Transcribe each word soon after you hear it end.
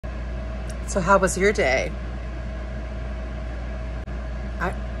So how was your day?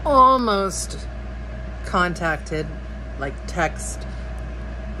 I almost contacted, like text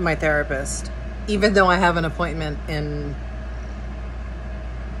my therapist, even though I have an appointment in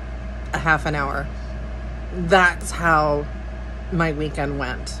a half an hour. That's how my weekend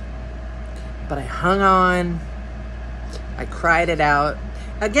went. But I hung on. I cried it out.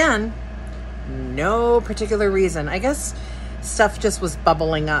 Again, no particular reason. I guess stuff just was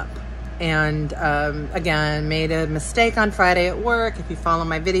bubbling up. And again, made a mistake on Friday at work. If you follow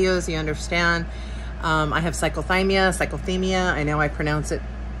my videos, you understand. I have cyclothymia. I know I pronounce it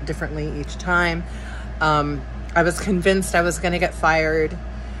differently each time. I was convinced I was going to get fired.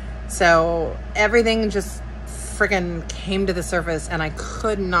 So everything just friggin' came to the surface, and I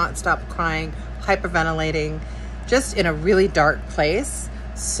could not stop crying, hyperventilating, just in a really dark place.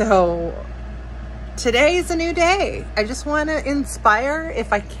 So today is a new day. I just want to inspire,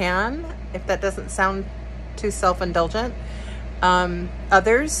 if I can, if that doesn't sound too self-indulgent,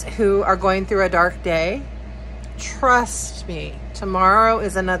 others who are going through a dark day. Trust me, tomorrow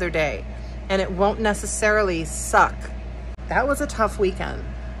is another day, and it won't necessarily suck. That was a tough weekend.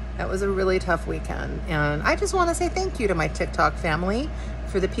 That was a really tough weekend. And I just want to say thank you to my TikTok family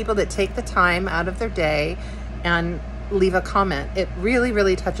for the people that take the time out of their day and leave a comment. It really,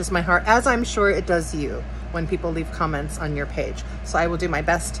 really touches my heart, as I'm sure it does you when people leave comments on your page. So I will do my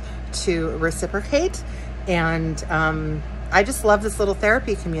best to reciprocate. And I just love this little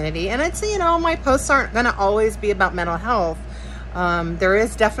therapy community. And it's, you know, my posts aren't going to always be about mental health. There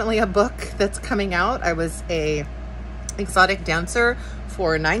is definitely a book that's coming out. I was a exotic dancer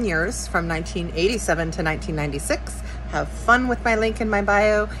for 9 years, from 1987 to 1996. Have fun with my link in my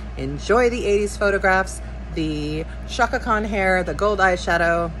bio. Enjoy the 80s photographs, the Shaka Khan hair, the gold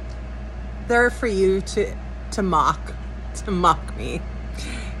eyeshadow. They're for you to mock me.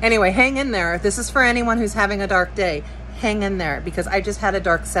 Anyway, hang in there. This is for anyone who's having a dark day. Hang in there, because I just had a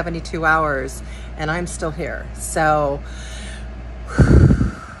dark 72 hours and I'm still here. So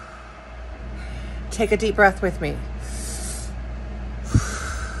take a deep breath with me.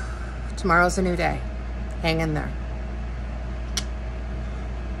 Tomorrow's a new day. Hang in there.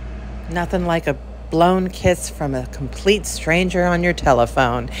 Nothing like a blown kiss from a complete stranger on your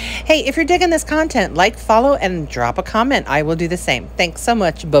telephone. Hey, if you're digging this content, like, follow, and drop a comment. I will do the same. Thanks so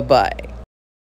much. Bye-bye.